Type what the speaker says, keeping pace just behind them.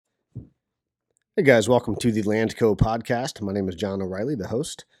Hey guys, welcome to the Landco podcast. My name is John O'Reilly, the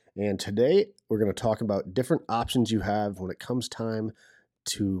host, and today we're going to talk about different options you have when it comes time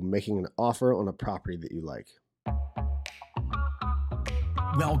to making an offer on a property that you like.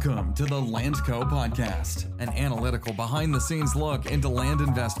 Welcome to the Landco podcast, an analytical behind-the-scenes look into land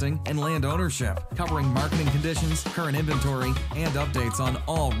investing and land ownership, covering marketing conditions, current inventory, and updates on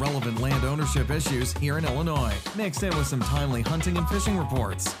all relevant land ownership issues here in Illinois, mixed in with some timely hunting and fishing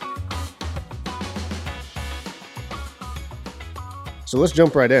reports. So let's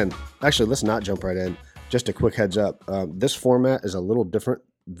jump right in. Actually, let's not jump right in. Just a quick heads up. This format is a little different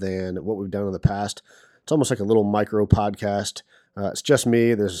than what we've done in the past. It's almost like a little micro podcast. It's just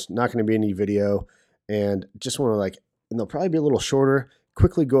me. There's not going to be any video. And just want to and they'll probably be a little shorter,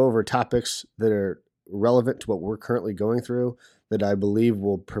 quickly go over topics that are relevant to what we're currently going through that I believe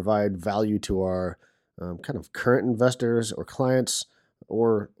will provide value to our kind of current investors or clients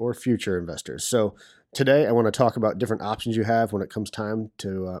or future investors. So today, I want to talk about different options you have when it comes time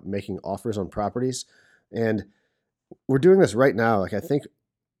to making offers on properties, and we're doing this right now. I think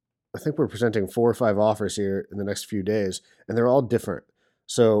we're presenting 4 or 5 offers here in the next few days, and they're all different.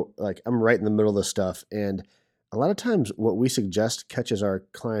 So, I'm right in the middle of this stuff, and a lot of times, what we suggest catches our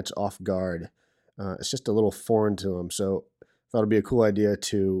clients off guard. It's just a little foreign to them. So, I thought it'd be a cool idea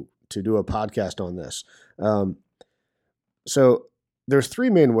to do a podcast on this. So there's 3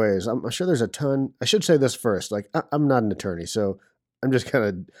 main ways. I'm sure there's a ton. I should say this first. I'm not an attorney, so I'm just kind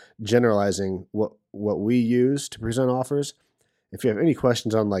of generalizing what we use to present offers. If you have any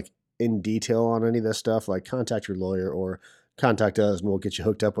questions on in detail on any of this stuff, contact your lawyer or contact us and we'll get you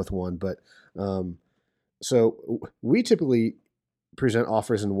hooked up with one. But so we typically present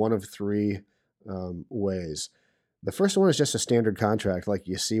offers in one of 3 ways. The first one is just a standard contract like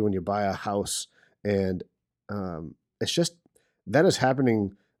you see when you buy a house, and it's just that is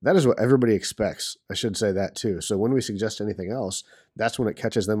happening. That is what everybody expects. I should say that too. So when we suggest anything else, that's when it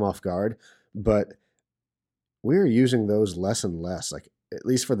catches them off guard. But we're using those less and less, at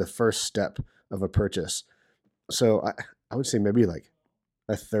least for the first step of a purchase. So I would say maybe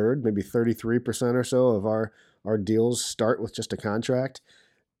a third, maybe 33% or so of our deals start with just a contract.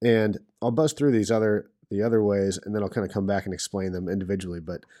 And I'll buzz through the other ways, and then I'll kind of come back and explain them individually.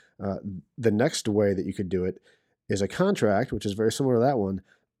 But the next way that you could do it is a contract, which is very similar to that one,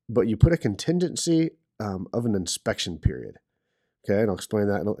 but you put a contingency of an inspection period. Okay, and I'll explain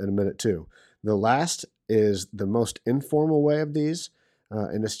that in a minute too. The last is the most informal way of these,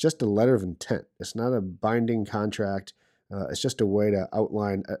 and it's just a letter of intent. It's not a binding contract. It's just a way to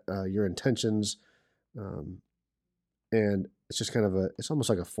outline your intentions, and it's just kind of it's almost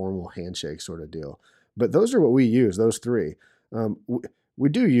like a formal handshake sort of deal. But those are what we use, those 3. We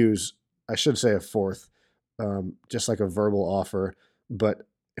do use, I should say, a fourth, just like a verbal offer. But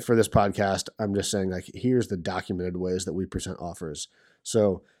for this podcast, I'm just saying here's the documented ways that we present offers.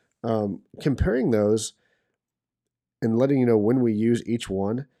 So comparing those and letting you know when we use each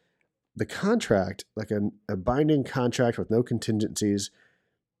one, the contract, a binding contract with no contingencies,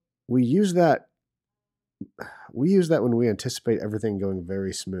 we use that when we anticipate everything going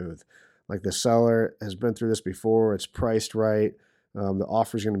very smooth. Like the seller has been through this before, it's priced right, the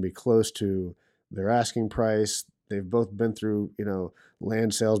offer is going to be close to their asking price. They've both been through,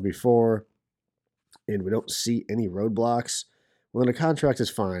 land sales before, and we don't see any roadblocks. Well, then a contract is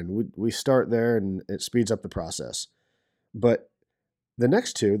fine. We start there, and it speeds up the process. But the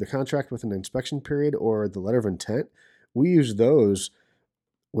next 2, the contract with an inspection period or the letter of intent, we use those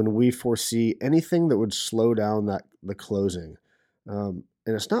when we foresee anything that would slow down the closing. And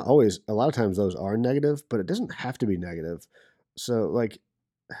it's not always. A lot of times those are negative, but it doesn't have to be negative. So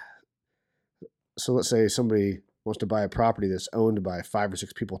So let's say somebody wants to buy a property that's owned by 5 or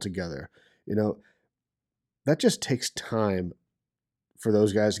 6 people together. That just takes time for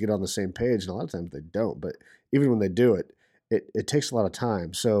those guys to get on the same page. And a lot of times they don't. But even when they do it, it takes a lot of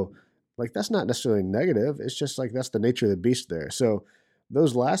time. So that's not necessarily negative. It's just that's the nature of the beast there. So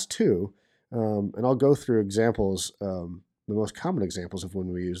those last 2, and I'll go through examples, the most common examples of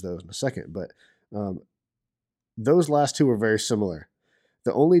when we use those in a second. But those last 2 are very similar.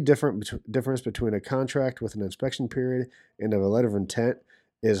 The only difference between a contract with an inspection period and a letter of intent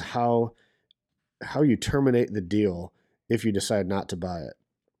is how you terminate the deal if you decide not to buy it.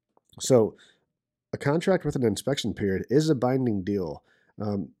 So a contract with an inspection period is a binding deal.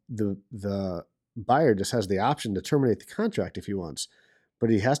 The buyer just has the option to terminate the contract if he wants, but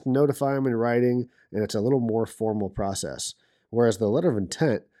he has to notify him in writing, and it's a little more formal process. Whereas the letter of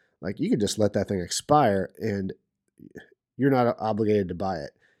intent, you could just let that thing expire and you're not obligated to buy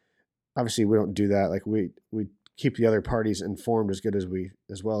it. Obviously, we don't do that. We keep the other parties informed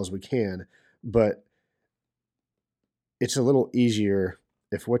as well as we can. but it's a little easier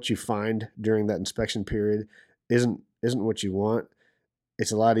if what you find during that inspection period isn't what you want.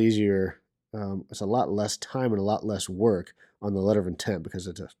 It's a lot easier. It's a lot less time and a lot less work on the letter of intent because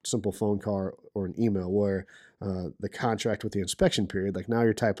it's a simple phone call or an email, where the contract with the inspection period, like now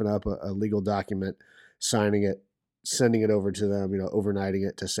you're typing up a legal document, signing it, sending it over to them, overnighting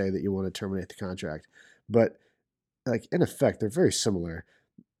it to say that you want to terminate the contract. But like in effect, they're very similar.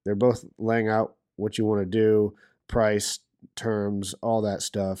 They're both laying out what you want to do, price, terms, all that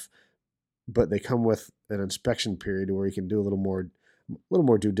stuff, but they come with an inspection period where you can do a little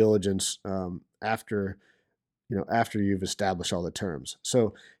more due diligence after you've established all the terms.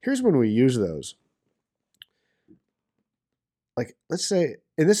 So here's when we use those. Like, let's say,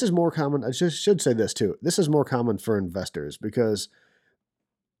 and this is more common, I should say this too, this is more common for investors because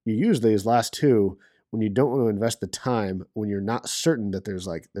you use these last two when you don't want to invest the time, when you're not certain that there's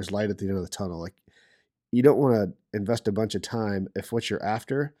light at the end of the tunnel. Like, you don't want to invest a bunch of time if what you're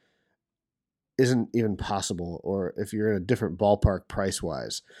after isn't even possible, or if you're in a different ballpark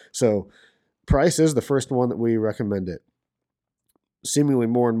price-wise. So price is the first one that we recommend it. Seemingly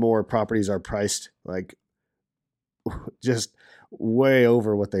more and more properties are priced like just way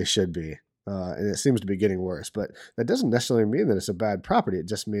over what they should be. And it seems to be getting worse, but that doesn't necessarily mean that it's a bad property. It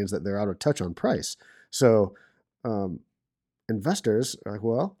just means that they're out of touch on price. So investors are like,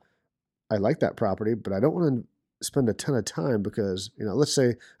 well, I like that property, but I don't want to spend a ton of time because, let's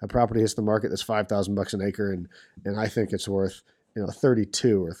say a property hits the market that's $5,000 an acre and I think it's worth,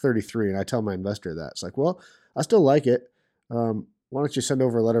 32 or 33. And I tell my investor that. It's like, well, I still like it. Why don't you send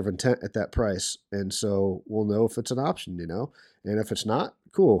over a letter of intent at that price? And so we'll know if it's an option, and if it's not,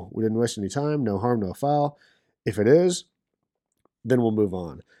 cool. We didn't waste any time, no harm, no foul. If it is, then we'll move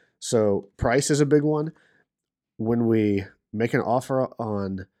on. So price is a big one. When we make an offer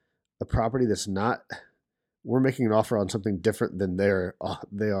on a property we're making an offer on something different than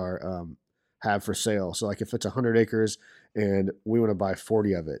they have for sale. So like if it's 100 acres and we want to buy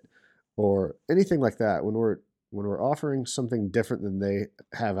 40 of it or anything like that, when we're offering something different than they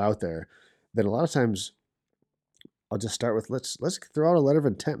have out there, then a lot of times I'll just start with let's throw out a letter of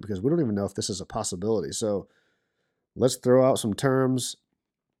intent because we don't even know if this is a possibility. So let's throw out some terms.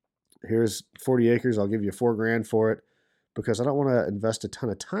 Here's 40 acres. I'll give you $4,000 for it because I don't want to invest a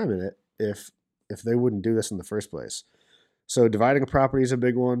ton of time in it if they wouldn't do this in the first place. So dividing a property is a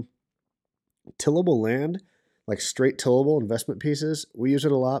big one. Tillable land, like straight tillable investment pieces, we use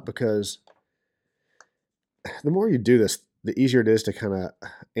it a lot because the more you do this, the easier it is to kind of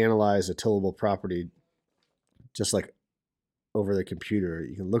analyze a tillable property just like over the computer.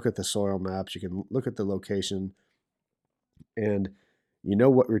 You can look at the soil maps, you can look at the location, and you know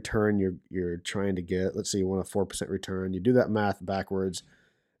what return you're trying to get. Let's say you want a 4% return. You do that math backwards,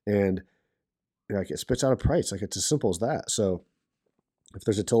 and like it spits out a price. Like it's as simple as that. So if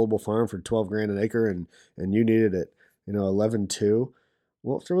there's a tillable farm for $12,000 an acre and you need it at 11.2,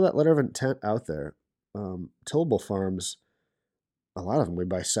 well, throw that letter of intent out there. Tillable farms, a lot of them we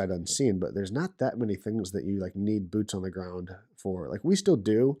buy sight unseen, but there's not that many things that you like need boots on the ground for. Like we still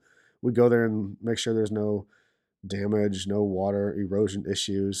do. We go there and make sure there's no damage, no water erosion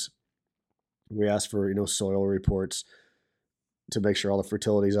issues. We ask for soil reports to make sure all the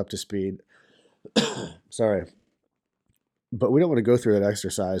fertility is up to speed. Sorry, but we don't want to go through that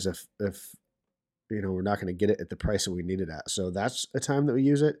exercise if we're not going to get it at the price that we need it at. So that's a time that we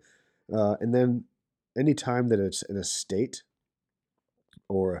use it, and then any time that it's an estate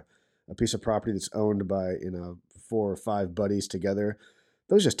or a piece of property that's owned by 4 or 5 buddies together,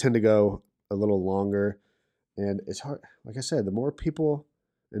 those just tend to go a little longer, and it's hard. Like I said, the more people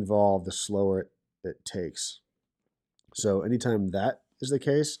involved, the slower it takes. So anytime that is the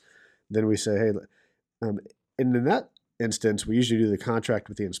case, then we say, hey, and in that instance, we usually do the contract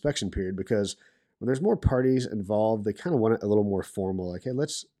with the inspection period because when there's more parties involved, they kind of want it a little more formal. Like, hey,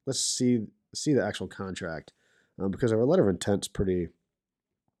 let's see the actual contract because our letter of intent's pretty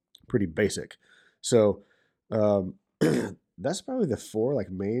basic. So that's probably the 4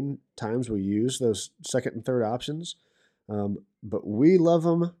 main times we use those second and third options. But we love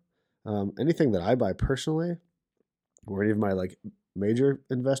them. Anything that I buy personally, or any of my major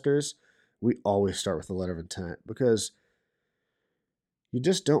investors, we always start with the letter of intent because you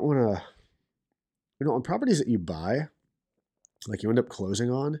just don't want to, on properties that you buy, like you end up closing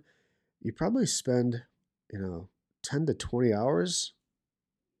on, you probably spend, 10 to 20 hours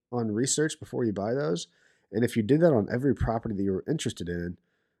on research before you buy those. And if you did that on every property that you were interested in,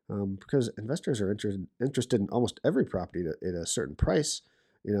 because investors are interested in almost every property at a certain price,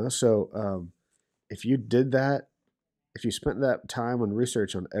 so if you did that if you spent that time on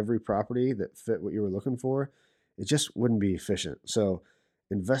research on every property that fit what you were looking for, it just wouldn't be efficient. So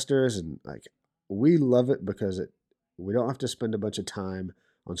investors and like we love it because we don't have to spend a bunch of time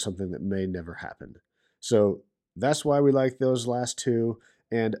on something that may never happen. So that's why we like those last two.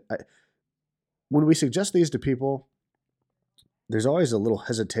 And when we suggest these to people, there's always a little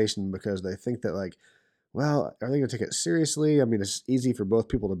hesitation because they think that like, well, are they going to take it seriously? I mean, it's easy for both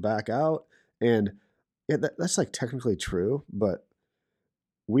people to back out. And yeah, that's like technically true, but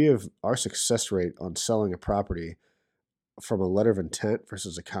our success rate on selling a property from a letter of intent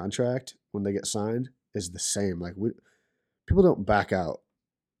versus a contract when they get signed is the same. Like people don't back out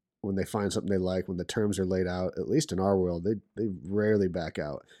when they find something they like, when the terms are laid out. At least in our world, they rarely back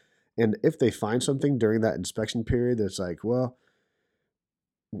out. And if they find something during that inspection period that's like, well,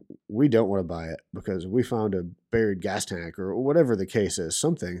 we don't want to buy it because we found a buried gas tank or whatever the case is,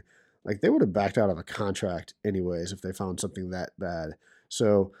 something like they would have backed out of a contract anyways if they found something that bad.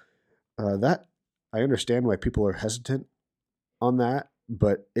 So that I understand why people are hesitant on that,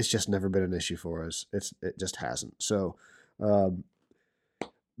 but it's just never been an issue for us. It just hasn't. So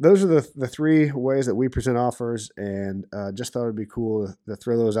those are the three ways that we present offers, and just thought it'd be cool to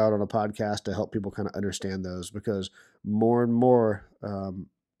throw those out on a podcast to help people kind of understand those, because more and more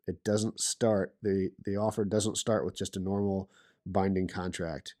it doesn't start, the offer doesn't start with just a normal binding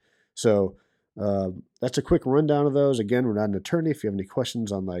contract. So that's a quick rundown of those. Again, we're not an attorney. If you have any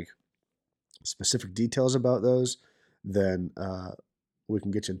questions on like specific details about those, then we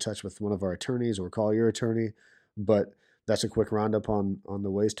can get you in touch with one of our attorneys or call your attorney. But that's a quick roundup on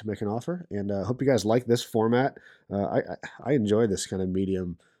the ways to make an offer. And I hope you guys like this format. I enjoy this kind of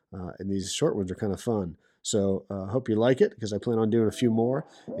medium, and these short ones are kind of fun. So I hope you like it, because I plan on doing a few more.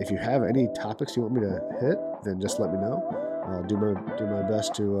 If you have any topics you want me to hit, then just let me know. I'll do my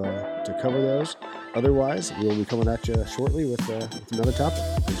best to cover those. Otherwise, we'll be coming at you shortly with another topic.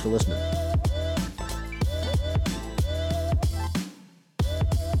 Thanks for listening.